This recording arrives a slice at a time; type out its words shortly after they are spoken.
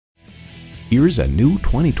Here's a new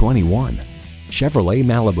 2021 Chevrolet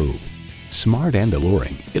Malibu. Smart and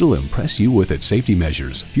alluring, it'll impress you with its safety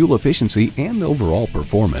measures, fuel efficiency, and overall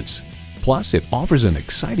performance. Plus, it offers an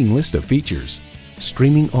exciting list of features: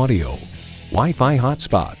 streaming audio, Wi-Fi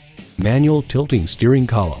hotspot, manual tilting steering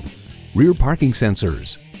column, rear parking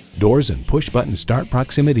sensors, doors and push-button start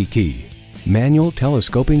proximity key, manual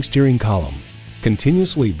telescoping steering column,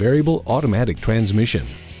 continuously variable automatic transmission,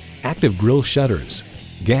 active grille shutters,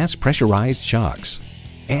 gas pressurized shocks,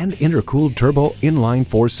 and intercooled turbo inline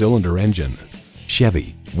 4-cylinder engine.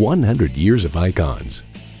 Chevy, 100 years of icons.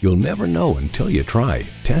 You'll never know until you try.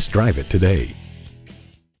 Test drive it today.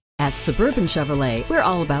 At Suburban Chevrolet, we're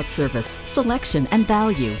all about service, selection, and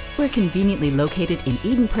value. We're conveniently located in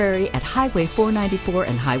Eden Prairie at Highway 494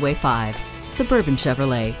 and Highway 5. Suburban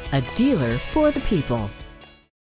Chevrolet, a dealer for the people.